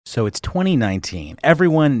So it's 2019.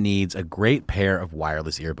 Everyone needs a great pair of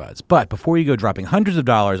wireless earbuds. But before you go dropping hundreds of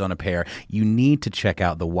dollars on a pair, you need to check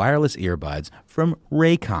out the wireless earbuds from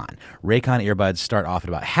Raycon. Raycon earbuds start off at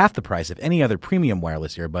about half the price of any other premium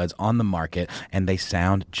wireless earbuds on the market, and they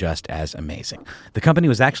sound just as amazing. The company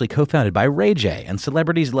was actually co-founded by Ray J, and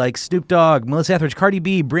celebrities like Snoop Dogg, Melissa Etheridge, Cardi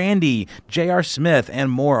B, Brandy, J.R. Smith,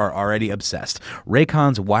 and more are already obsessed.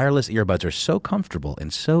 Raycon's wireless earbuds are so comfortable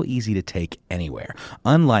and so easy to take anywhere.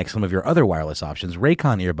 Unlike some of your other wireless options,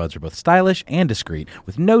 Raycon earbuds are both stylish and discreet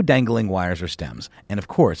with no dangling wires or stems. And of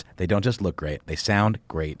course, they don't just look great, they sound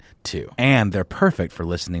great too. And they're perfect for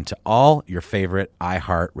listening to all your favorite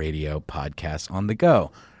iHeartRadio podcasts on the go.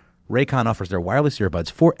 Raycon offers their wireless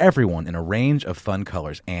earbuds for everyone in a range of fun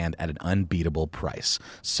colors and at an unbeatable price.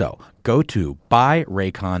 So go to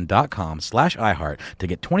buyraycon.com/iHeart to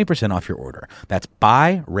get 20% off your order. That's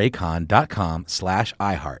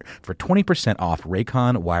buyraycon.com/iHeart for 20% off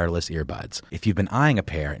Raycon wireless earbuds. If you've been eyeing a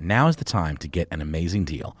pair, now is the time to get an amazing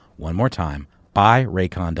deal. One more time,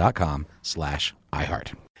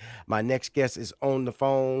 buyraycon.com/iHeart. My next guest is on the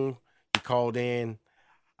phone. He called in.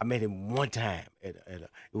 I met him one time. It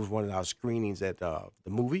was one of our screenings at the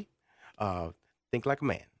movie, Think Like a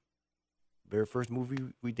Man. Very first movie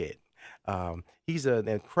we did. He's an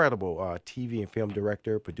incredible TV and film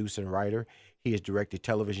director, producer, and writer. He has directed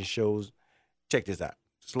television shows. Check this out.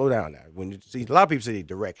 Slow down now. When you see, a lot of people say they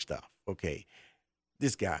direct stuff. Okay,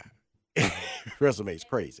 this guy, resume is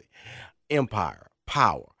crazy. Empire,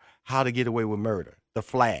 Power, How to Get Away with Murder, The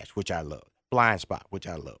Flash, which I love, Blind Spot, which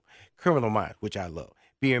I love, Criminal Minds, which I love,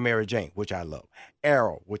 Being Mary Jane, which I love,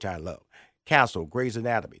 Arrow, which I love, Castle, Grey's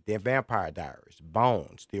Anatomy, The Vampire Diaries,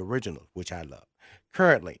 Bones, the original, which I love.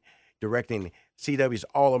 Currently directing CW's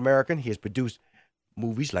All-American. He has produced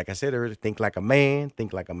movies, like I said earlier, Think Like a Man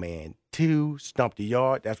 2, Stomp the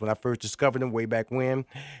Yard. That's when I first discovered him way back when.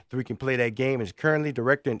 Three Can Play That Game. Is currently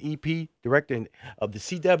director and EP, director of the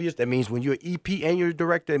CWs. That means when you're EP and you're a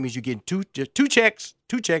director, that means you're getting two checks.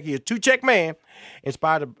 He's a two-check man,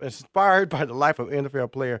 inspired by the life of NFL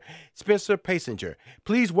player Spencer Pasinger.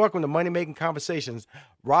 Please welcome to Money Making Conversations,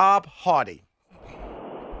 Rob Hardy.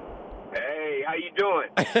 Hey, how you doing?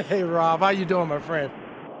 Hey, Rob. How you doing, my friend?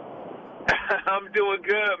 I'm doing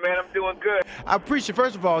good, man. I'm doing good. I appreciate,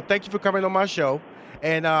 first of all, thank you for coming on my show.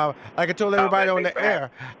 And like I told everybody on the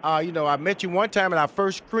air, I met you one time at our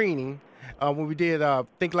first screening when we did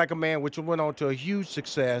Think Like a Man, which went on to a huge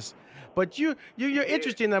success. But you're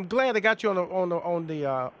interesting. And I'm glad I got you on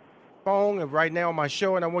the phone and right now on my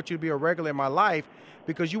show, and I want you to be a regular in my life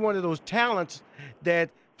because you're one of those talents that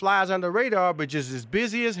flies under the radar, but just as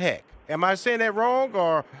busy as heck. Am I saying that wrong,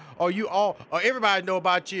 or everybody know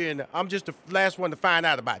about you, and I'm just the last one to find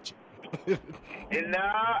out about you? No,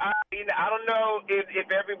 I don't know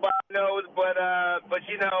if everybody knows, but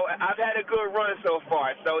I've had a good run so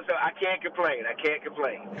far, so I can't complain.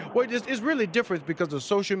 Well, it's really different because of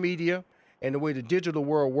social media and the way the digital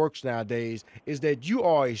world works nowadays is that you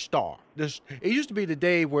are a star. It used to be the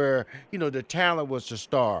day where, the talent was the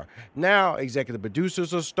star. Now, executive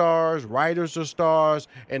producers are stars, writers are stars,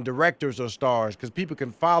 and directors are stars because people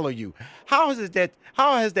can follow you. How has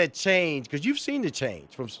that changed? Because you've seen the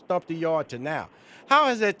change from Stump the Yard to now. How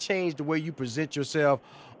has that changed the way you present yourself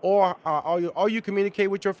or you communicate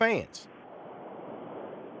with your fans?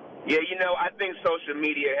 Yeah, I think social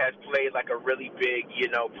media has played like a really big,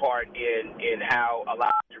 part in how a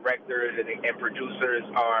lot of directors and producers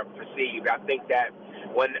are perceived. I think that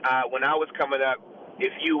when I was coming up,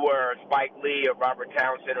 if you were Spike Lee or Robert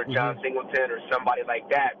Townsend or John Singleton or somebody like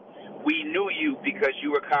that, we knew you because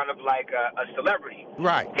you were kind of like a celebrity.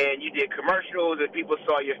 Right. And you did commercials and people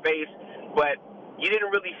saw your face, but you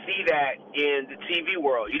didn't really see that in the TV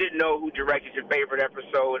world. You didn't know who directed your favorite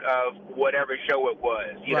episode of whatever show it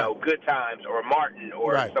was, you know, Good Times or Martin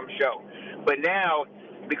or some show. But now,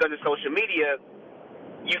 because of social media,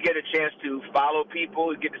 you get a chance to follow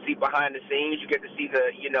people, you get to see behind the scenes, you get to see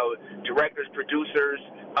the, directors, producers,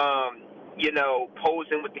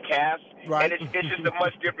 posing with the cast. Right. And it's just a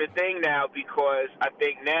much different thing now because I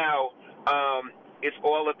think now it's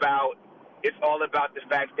all about the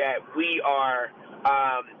fact that we are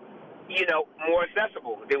more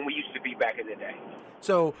accessible than we used to be back in the day.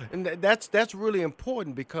 So, and that's really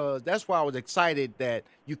important because that's why I was excited that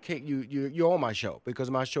you're on my show,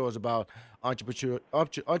 because my show is about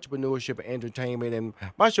entrepreneurship and entertainment, and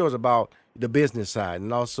my show is about the business side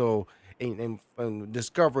and also in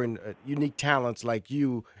discovering unique talents like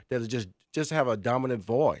you that are just have a dominant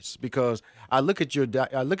voice. Because I look at your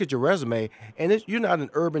resume, and you're not an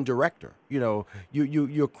urban director. You're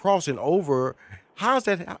crossing over. how's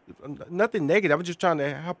that? Nothing negative. I'm just trying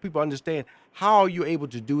to help people understand how are you able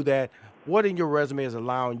to do that. What in your resume is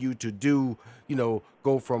allowing you to do?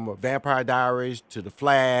 Go from Vampire Diaries to The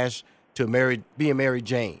Flash to being Mary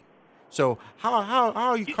Jane. So how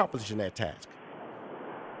are you accomplishing that task?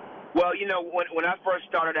 Well, when I first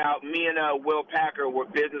started out, me and Will Packer were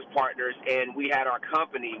business partners, and we had our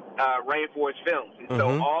company, Rainforest Films. And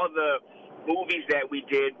so all the movies that we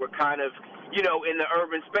did were kind of, in the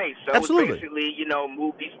urban space. So Absolutely. It was basically,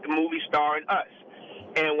 movie starring us.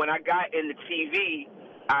 And when I got into TV,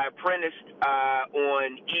 I apprenticed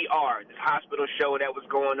on ER, this hospital show that was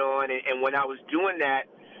going on. And when I was doing that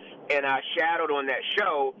and I shadowed on that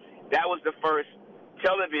show, that was the first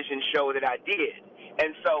television show that I did.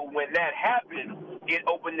 And so when that happened, it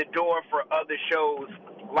opened the door for other shows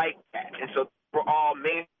like that. And so we're all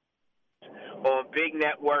made on big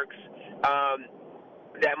networks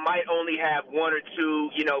that might only have one or two,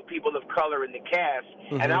 people of color in the cast.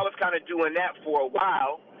 And I was kind of doing that for a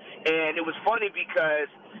while. And it was funny because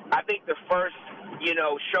I think the first,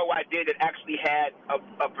 show I did that actually had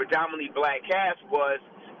a predominantly black cast was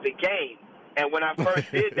The Game. And when I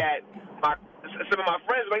first did that, some of my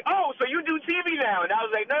friends were like, "Oh, so you do TV now?" And I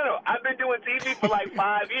was like, "No, I've been doing TV for like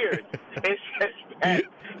 5 years." It's just that,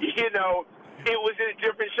 it was in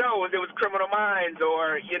different shows. It was Criminal Minds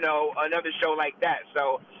or, another show like that.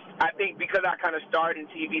 So I think because I kind of started in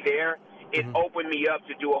TV there, it opened me up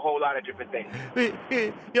to do a whole lot of different things.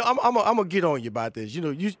 I'm gonna get on you about this.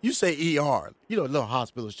 You say ER, little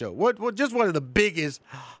hospital show. What just one of the biggest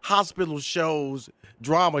hospital shows,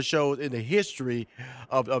 drama shows in the history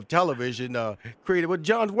of television. Created. What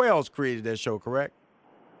John Wells created that show, correct?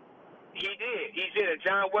 He did. And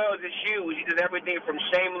John Wells is huge. He does everything from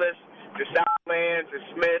Shameless to Southland to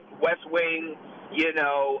Smith, West Wing.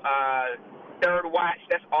 Third Watch.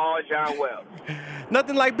 That's all John Wells.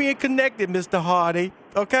 Nothing like being connected, Mr. Hardy.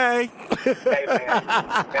 Okay.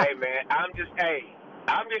 Hey man. I'm just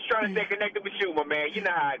trying to stay connected with you, my man. You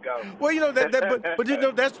know how it goes. Well,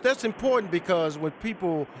 that's important because when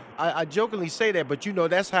people, I jokingly say that, but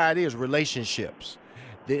that's how it is. Relationships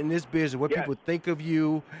in this business, what people think of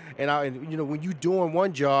you, and when you're doing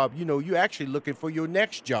one job, you're actually looking for your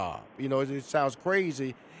next job. It sounds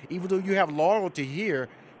crazy, even though you have loyalty here.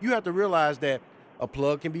 You have to realize that a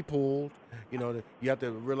plug can be pulled. You have to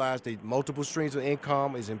realize that multiple streams of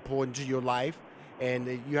income is important to your life, and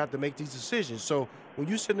you have to make these decisions. So when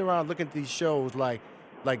you're sitting around looking at these shows like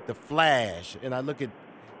The Flash, and I look at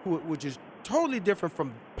which is totally different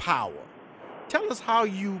from Power. Tell us how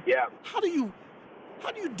do you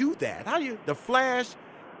do that? The Flash,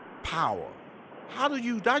 Power? How do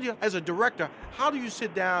you as a director? How do you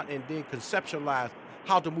sit down and then conceptualize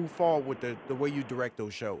how to move forward with the way you direct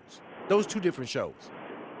those shows? Those two different shows.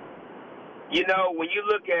 When you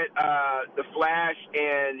look at The Flash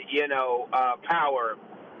and, Power,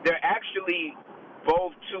 they're actually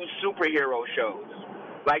both two superhero shows.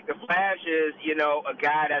 Like The Flash is, a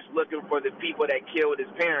guy that's looking for the people that killed his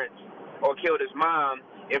parents or killed his mom,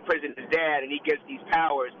 imprisoned his dad, and he gets these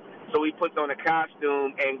powers. So he puts on a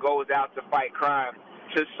costume and goes out to fight crime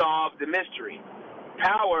to solve the mystery.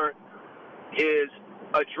 Power is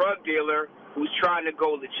a drug dealer who's trying to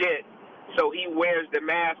go legit, so he wears the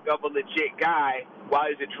mask of a legit guy while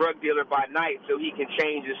he's a drug dealer by night so he can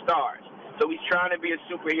change his stars. So he's trying to be a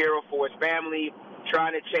superhero for his family,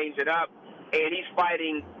 trying to change it up, and he's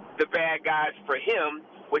fighting the bad guys for him,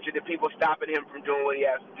 which are the people stopping him from doing what he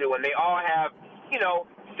has to do. And they all have,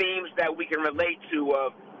 themes that we can relate to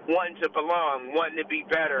of wanting to belong, wanting to be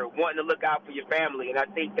better, wanting to look out for your family. And I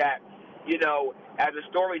think that, as a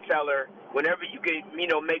storyteller, whenever you can,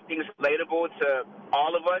 make things relatable to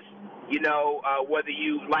all of us, whether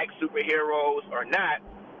you like superheroes or not,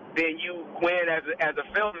 then you win as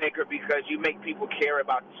a filmmaker because you make people care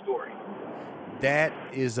about the story. That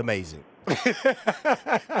is amazing. It's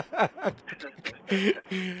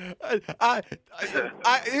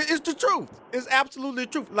the truth. It's absolutely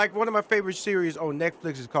the truth. Like one of my favorite series on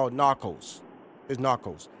Netflix is called Narcos.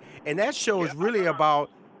 And that show is really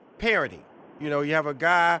about parenting. You have a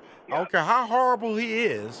guy, I don't care how horrible he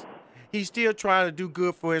is, he's still trying to do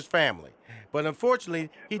good for his family. But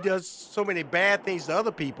unfortunately, he does so many bad things to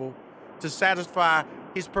other people to satisfy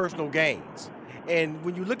his personal gains. And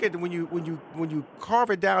when you look at when you carve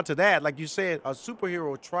it down to that, like you said, a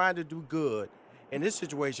superhero trying to do good. In this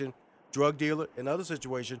situation, drug dealer. In other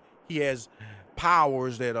situation, he has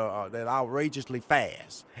powers that are outrageously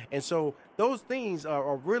fast. And so those things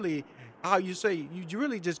are really how you say you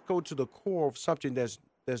really just go to the core of something that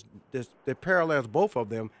parallels both of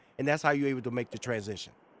them, and that's how you're able to make the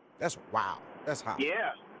transition. That's wow. That's how.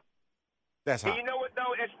 Yeah. That's how. And you know what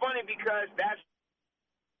though? It's funny because that's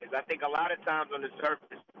is. I think a lot of times on the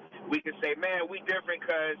surface, we can say, man, we different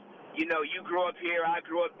because, you know, you grew up here, I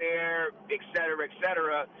grew up there, et cetera, et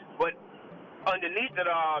cetera. But underneath it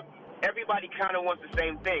all, everybody kind of wants the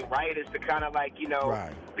same thing, right? It's to kind of like, you know,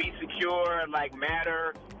 be secure, like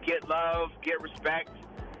matter, get love, get respect,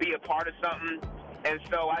 be a part of something. And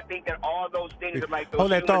so I think that all those things are like those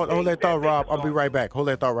Hold that thought, Rob. I'll be right back. Hold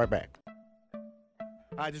that thought right back.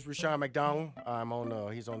 Hi, this is Rushion McDonald. I'm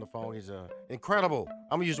on. He's on the phone. He's incredible.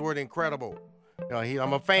 I'm gonna use the word incredible. You know,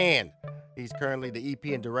 I'm a fan. He's currently the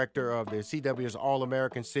EP and director of the CW's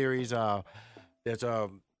All-American series. That's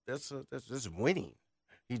winning.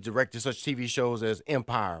 He directed such TV shows as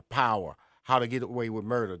Empire, Power, How to Get Away with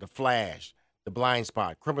Murder, The Flash, The Blind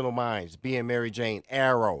Spot, Criminal Minds, Being Mary Jane,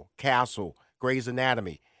 Arrow, Castle, Grey's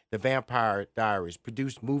Anatomy, The Vampire Diaries.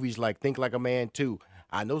 Produced movies like Think Like a Man 2.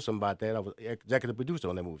 I know something about that. I was executive producer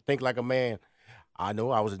on that movie. Think Like a Man. I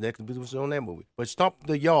know I was an executive producer on that movie. But Stomp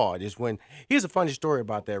the Yard is when. Here's a funny story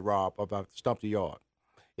about that, Rob, about Stomp the Yard.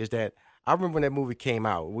 Is that I remember when that movie came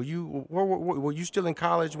out. Were you still in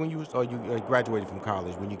college when you graduated from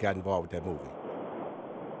college when you got involved with that movie?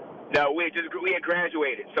 No, we had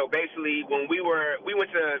graduated. So basically, when me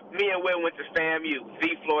and Will went to FAMU, the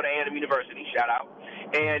Florida A&M University. Shout out.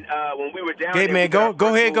 And when we were down there, man, go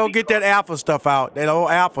ahead, go get that alpha stuff out, that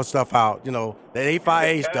old alpha stuff out. You know, that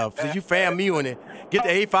A5A stuff. Since you FAMU in it, get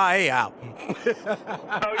the A5A out.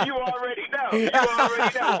 Oh, you already know. We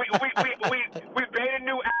made a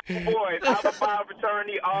new Alpha Boys, Alpha Phi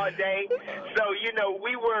fraternity all day. So you know,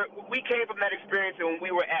 we came from that experience, and when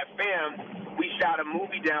we were at FAM, we shot a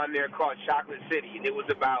movie down there called Chocolate City, and it was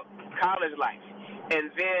about college life.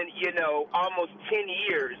 And then, you know, almost 10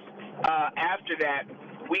 years after that,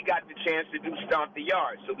 we got the chance to do Stomp the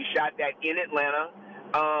Yard. So we shot that in Atlanta,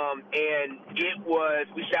 and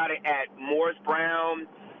we shot it at Morris Brown,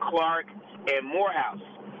 Clark, and Morehouse.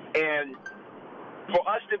 And for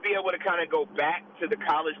us to be able to kind of go back to the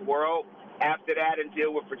college world after that and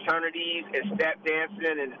deal with fraternities and step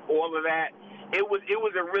dancing and all of that, it was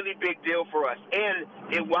a really big deal for us. And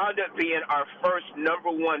it wound up being our first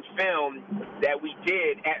 #1 film that we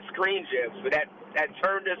did at Screen Gems. So that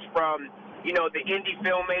turned us from, you know, the indie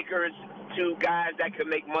filmmakers to guys that could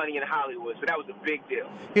make money in Hollywood. So that was a big deal.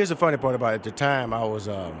 Here's the funny part about it. At the time, I was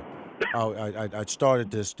I started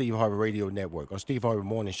the Steve Harvey Radio Network, or Steve Harvey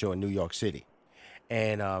Morning Show in New York City.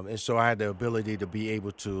 And so I had the ability to be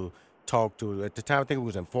able to talk to, at the time, I think it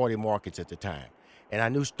was in 40 markets at the time. And I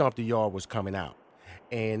knew Stomp the Yard was coming out.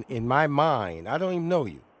 And in my mind, I don't even know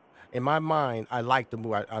you. In my mind, I liked the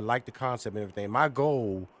movie. I liked the concept and everything. My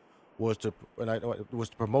goal was to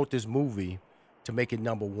promote this movie to make it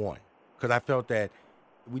 #1, because I felt that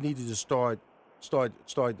we needed to start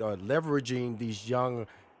leveraging these young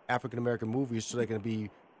African American movies so they can be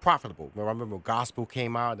profitable. I remember Gospel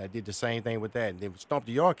came out, and I did the same thing with that. And then Stomp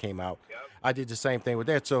the Yard came out, I did the same thing with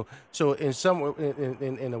that. So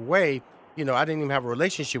in a way, you know, I didn't even have a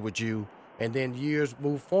relationship with you, and then years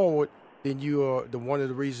move forward, then you are one of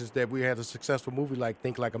the reasons that we had a successful movie like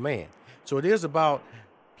Think Like a Man. So it is about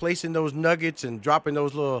placing those nuggets and dropping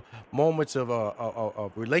those little moments of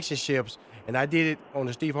relationships. And I did it on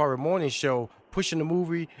the Steve Harvey Morning Show, pushing the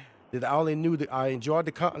movie that I only knew that I enjoyed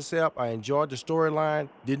the concept, I enjoyed the storyline,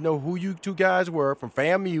 didn't know who you two guys were from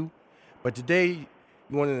FAMU, but today,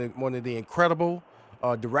 one of the incredible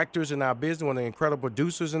directors in our business, one of the incredible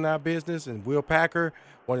producers in our business, and Will Packer,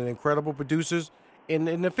 one of the incredible producers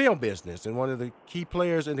in the film business, and one of the key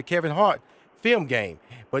players in the Kevin Hart film game.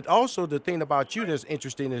 But also the thing about you that's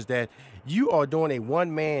interesting is that you are doing a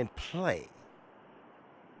one-man play.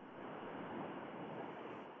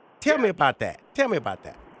 Tell me about that.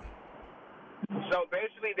 So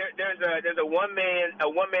basically, there's a one man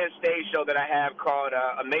stage show that I have called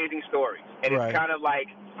Amazing Stories, and it's kind of like,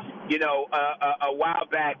 you know, a while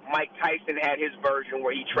back Mike Tyson had his version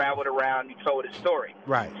where he traveled around, he told his story.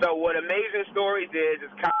 Right. So what Amazing Stories is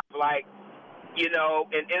kind of like, you know,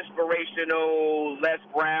 an inspirational Les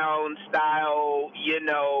Brown style, you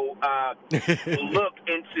know, look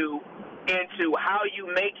into how you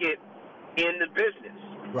make it in the business,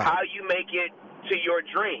 how you make it to your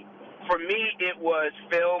dream. For me, it was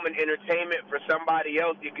film and entertainment. For somebody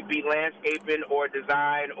else, it could be landscaping or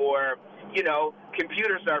design or, you know,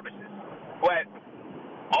 computer services. But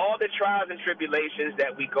all the trials and tribulations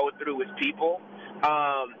that we go through as people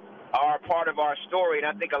are part of our story. And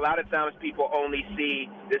I think a lot of times people only see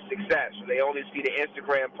the success. Or they only see the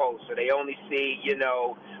Instagram posts, or they only see,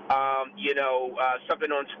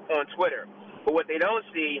 something on Twitter. But what they don't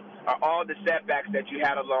see are all the setbacks that you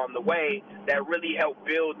had along the way that really help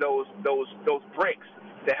build those bricks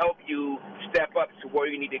to help you step up to where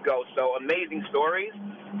you need to go. So Amazing Stories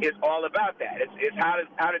is all about that. It's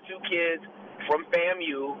how do two kids from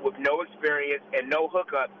FAMU with no experience and no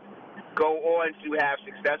hookups go on to have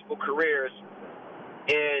successful careers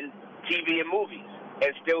in TV and movies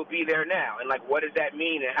and still be there now. And, like, what does that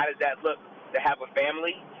mean and how does that look to have a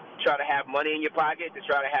family, try to have money in your pocket, to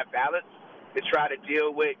try to have balance, to try to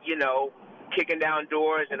deal with, kicking down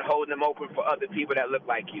doors and holding them open for other people that look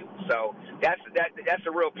like you. So that's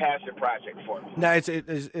a real passion project for me. Now, is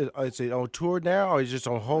it on tour now, or is it just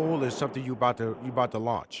on hold? Or is something you about to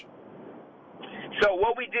launch? So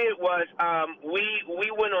what we did was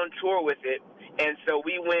we went on tour with it, and so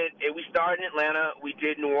we started in Atlanta. We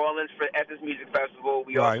did New Orleans for Essence Music Festival.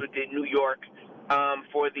 We also did New York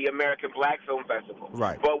for the American Black Film Festival.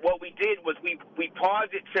 Right. But what we did was we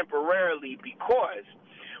paused it temporarily because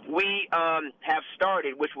we have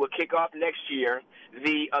started, which will kick off next year,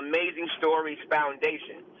 the Amazing Stories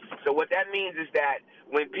Foundation. So what that means is that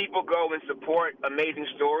when people go and support Amazing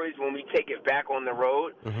Stories, when we take it back on the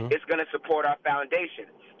road, it's going to support our foundation.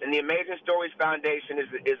 And the Amazing Stories Foundation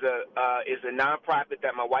is a nonprofit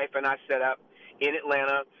that my wife and I set up in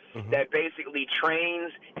Atlanta that basically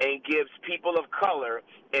trains and gives people of color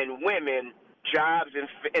and women jobs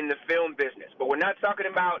in the film business. But we're not talking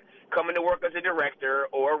about coming to work as a director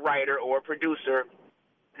or a writer or a producer.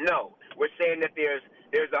 No, we're saying that there's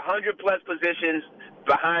 100-plus positions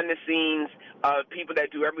behind the scenes of people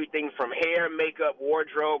that do everything from hair, makeup,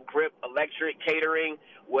 wardrobe, grip, electric, catering,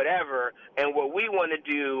 whatever. And what we want to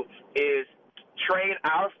do is train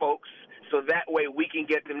our folks so that way we can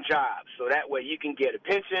get them jobs. So that way you can get a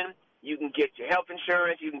pension, you can get your health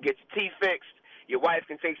insurance, you can get your teeth fixed, your wife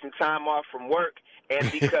can take some time off from work. And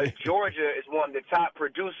because Georgia is one of the top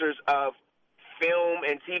producers of film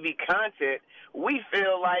and TV content, we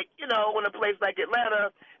feel like, in a place like Atlanta,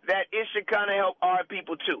 that it should kind of help our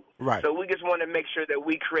people too. Right. So we just want to make sure that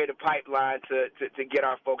we create a pipeline to get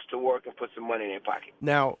our folks to work and put some money in their pocket.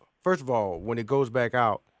 Now, first of all, when it goes back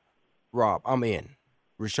out, Rob, I'm in.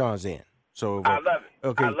 Rashawn's in. So I love it.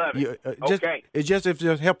 Okay. I love it. Okay. It's just if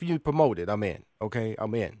it's helping you promote it, I'm in. Okay,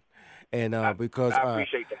 I'm in. And because I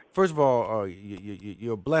appreciate that. First of all,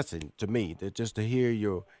 you're a blessing to me just to hear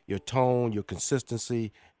your tone, your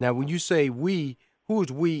consistency. Now, when you say we, who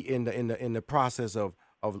is we in the process of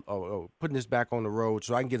putting this back on the road,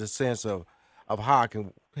 so I can get a sense of how I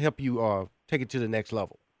can help you take it to the next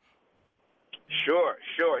level? Sure.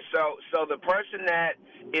 So the person that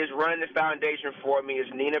is running the foundation for me is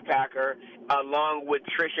Nina Packer, along with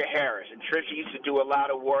Trisha Harris. And Trisha used to do a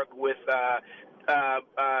lot of work with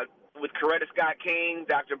Coretta Scott King,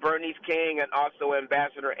 Dr. Bernice King, and also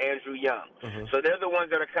Ambassador Andrew Young. So they're the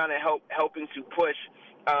ones that are kind of helping to push,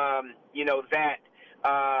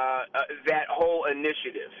 that whole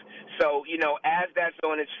initiative. So, as that's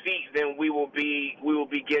on its feet, then we will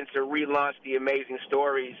begin to relaunch the Amazing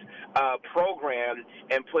Stories program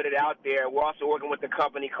and put it out there. We're also working with a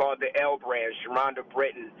company called the L Brand, Sharonda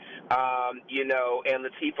Britton, and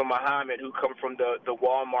Latifah Muhammad, who come from the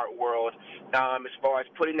Walmart world, as far as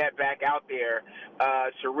putting that back out there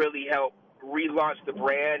to really help relaunch the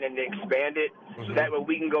brand and expand it so that way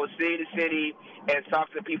we can go city to city and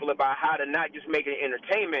talk to people about how to not just make it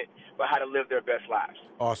entertainment, but how to live their best lives.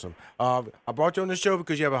 Awesome. I brought you on the show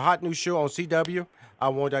because you have a hot new show on CW.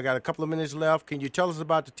 I got a couple of minutes left. Can you tell us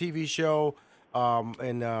about the TV show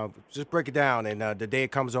and just break it down and the day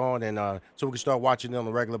it comes on and so we can start watching it on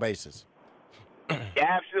a regular basis?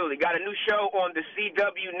 Yeah, absolutely. Got a new show on the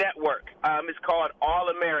CW network. It's called All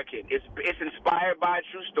American. It's inspired by a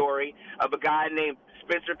true story of a guy named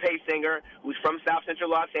Spencer Paysinger, who's from South Central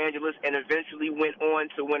Los Angeles and eventually went on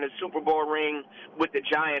to win a Super Bowl ring with the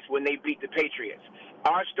Giants when they beat the Patriots.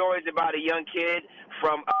 Our story is about a young kid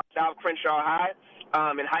from South Crenshaw High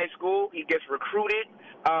in high school. He gets recruited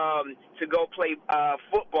to go play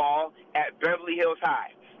football at Beverly Hills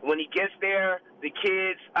High. When he gets there, the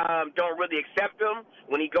kids don't really accept him.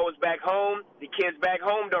 When he goes back home, the kids back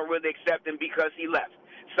home don't really accept him because he left.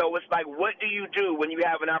 So it's like, what do you do when you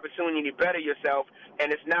have an opportunity to better yourself,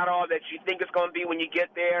 and it's not all that you think it's going to be when you get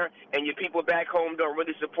there, and your people back home don't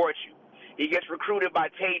really support you? He gets recruited by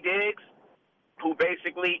Tay Diggs, who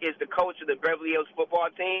basically is the coach of the Beverly Hills football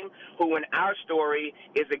team, who in our story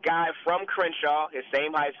is a guy from Crenshaw, his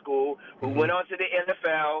same high school, who went on to the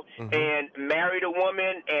NFL and married a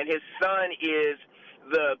woman, and his son is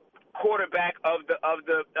the quarterback of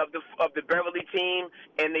the Beverly team,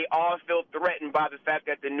 and they all feel threatened by the fact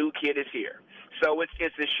that the new kid is here. So it's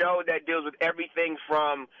a show that deals with everything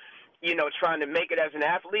from, trying to make it as an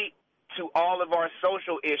athlete to all of our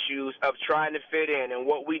social issues of trying to fit in. And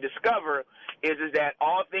what we discover is that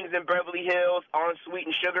all things in Beverly Hills aren't sweet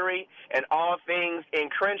and sugary, and all things in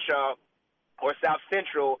Crenshaw or South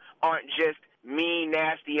Central aren't just mean,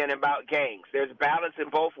 nasty, and about gangs. There's balance in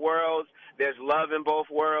both worlds. There's love in both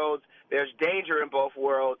worlds. There's danger in both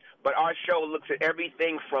worlds. But our show looks at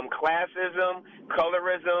everything from classism,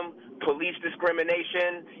 colorism, police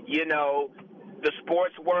discrimination, the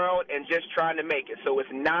sports world, and just trying to make it. So it's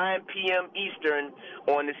 9 p.m. Eastern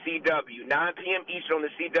on the CW. 9 p.m. Eastern on the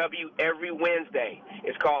CW every Wednesday.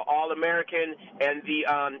 It's called All American, and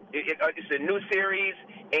it's a new series.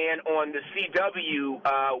 And on the CW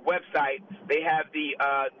website, they have the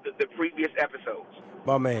previous episodes.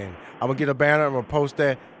 My man, I'm going to get a banner. I'm going to post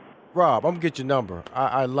that. Rob, I'm going to get your number.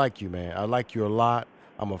 I like you, man. I like you a lot.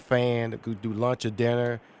 I'm a fan. Could do lunch or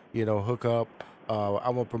dinner, hook up.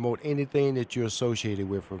 I'm going to promote anything that you're associated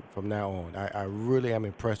with from now on. I really am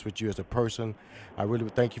impressed with you as a person. I really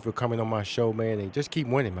thank you for coming on my show, man. And just keep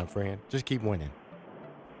winning, my friend. Just keep winning.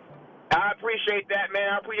 I appreciate that,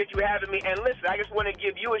 man. I appreciate you having me. And listen, I just want to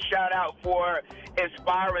give you a shout out for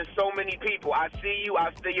inspiring so many people. I see you.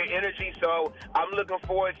 I see your energy. So I'm looking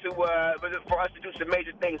forward to for us to do some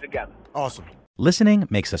major things together. Awesome. Listening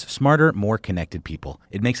makes us smarter, more connected people.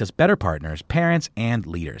 It makes us better partners, parents, and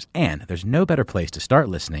leaders. And there's no better place to start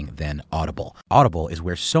listening than Audible. Audible is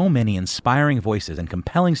where so many inspiring voices and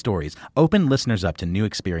compelling stories open listeners up to new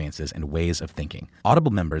experiences and ways of thinking. Audible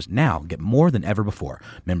members now get more than ever before.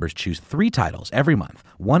 Members choose 3 titles every month,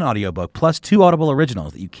 1 audiobook plus 2 Audible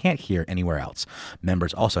originals that you can't hear anywhere else.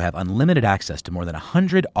 Members also have unlimited access to more than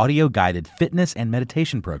 100 audio-guided fitness and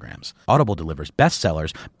meditation programs. Audible delivers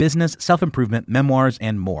bestsellers, business, self-improvement, memoirs,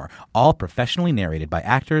 and more, all professionally narrated by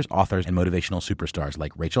actors, authors, and motivational superstars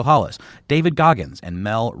like Rachel Hollis, David Goggins, and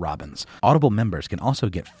Mel Robbins. Audible members can also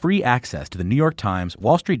get free access to the New York Times,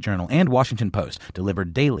 Wall Street Journal, and Washington Post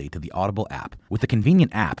delivered daily to the Audible app. With the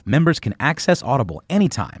convenient app, members can access Audible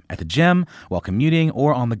anytime, at the gym, while commuting,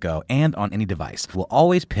 or on the go, and on any device. We'll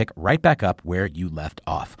always pick right back up where you left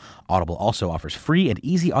off. Audible also offers free and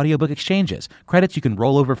easy audiobook exchanges, credits you can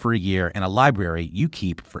roll over for a year, and a library you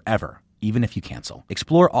keep forever, even if you cancel.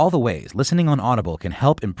 Explore all the ways listening on Audible can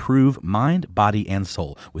help improve mind, body, and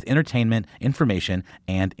soul with entertainment, information,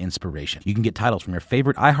 and inspiration. You can get titles from your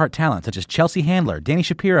favorite iHeart talent such as Chelsea Handler, Danny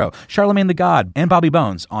Shapiro, Charlemagne the God, and Bobby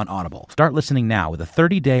Bones on Audible. Start listening now with a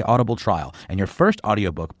 30-day Audible trial, and your first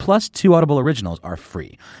audiobook plus 2 Audible originals are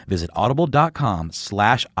free. Visit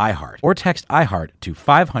audible.com/iHeart or text iHeart to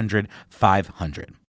 500-500.